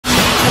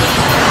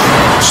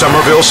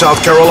Summerville,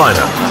 South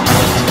Carolina.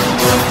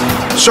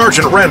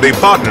 Sergeant Randy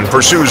Botten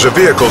pursues a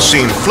vehicle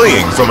seen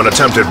fleeing from an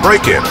attempted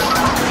break-in.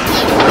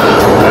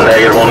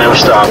 Negative, we'll never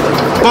stop.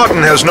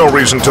 Botten has no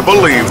reason to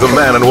believe the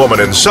man and woman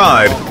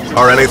inside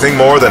are anything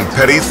more than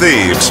petty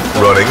thieves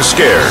running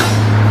scared.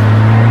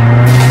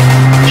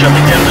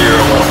 Jumping in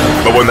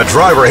 0-1. But when the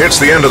driver hits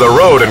the end of the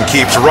road and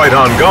keeps right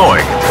on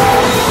going,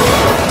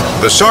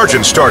 the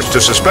sergeant starts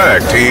to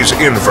suspect he's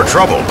in for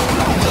trouble.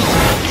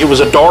 It was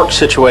a dark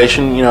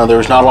situation. You know, there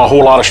was not a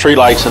whole lot of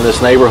streetlights in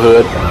this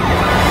neighborhood.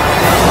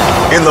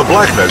 In the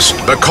blackness,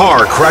 the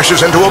car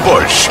crashes into a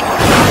bush.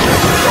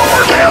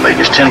 I think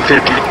it's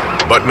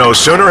 1050. But no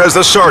sooner has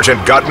the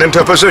sergeant gotten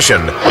into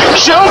position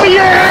Show me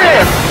your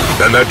hand!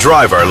 than the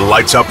driver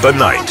lights up the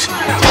night.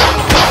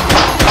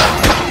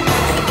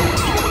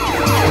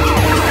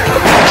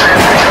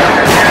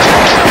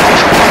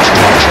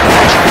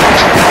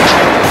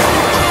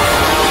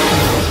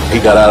 He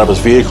got out of his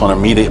vehicle and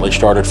immediately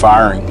started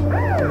firing.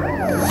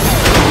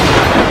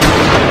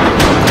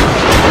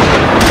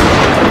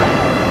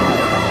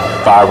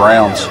 Five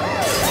rounds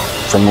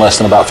from less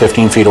than about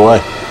 15 feet away.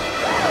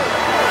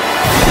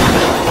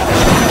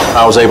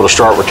 I was able to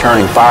start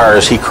returning fire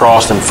as he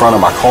crossed in front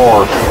of my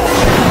car.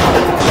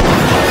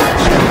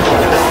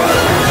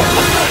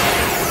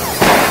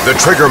 The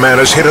trigger man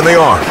is hit in the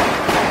arm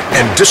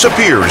and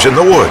disappears in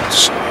the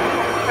woods.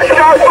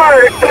 Shots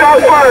fired!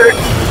 Shots fired!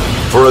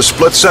 For a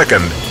split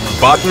second,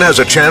 Botten has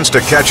a chance to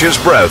catch his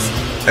breath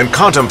and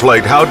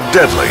contemplate how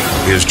deadly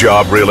his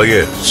job really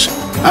is.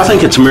 I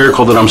think it's a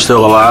miracle that I'm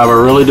still alive, I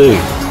really do.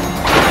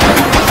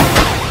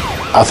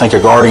 I think a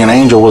guardian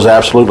angel was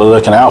absolutely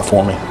looking out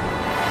for me.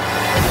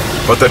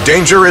 But the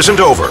danger isn't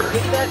over.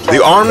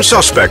 The armed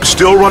suspect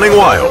still running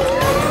wild.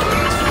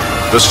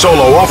 The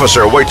solo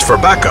officer waits for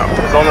backup.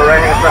 It's on the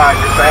right-hand side,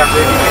 just fast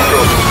as you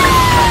can.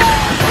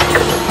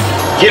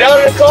 Get out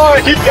of the car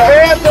and keep your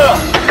hands up!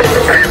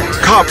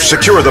 Cops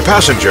secure the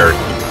passenger,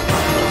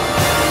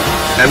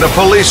 and a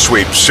police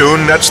sweep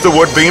soon nets the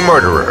would-be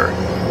murderer.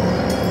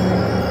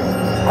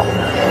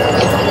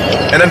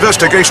 An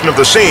investigation of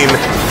the scene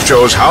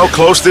shows how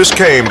close this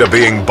came to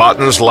being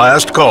Botten's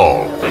last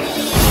call.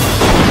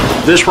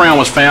 This round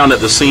was found at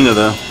the scene of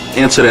the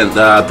incident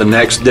the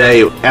next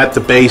day at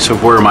the base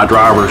of where my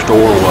driver's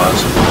door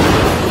was.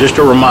 Just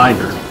a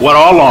reminder, what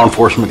all law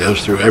enforcement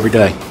goes through every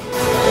day.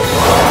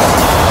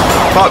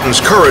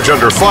 Botten's courage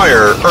under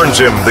fire earns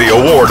him the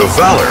Award of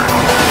Valor.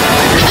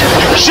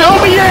 Show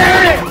me your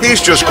hand!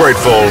 He's just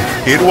grateful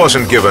it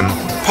wasn't given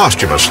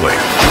posthumously.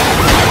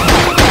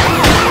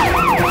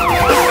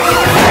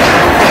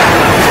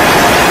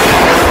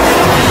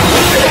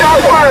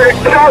 Shots fired!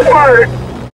 Shots fired!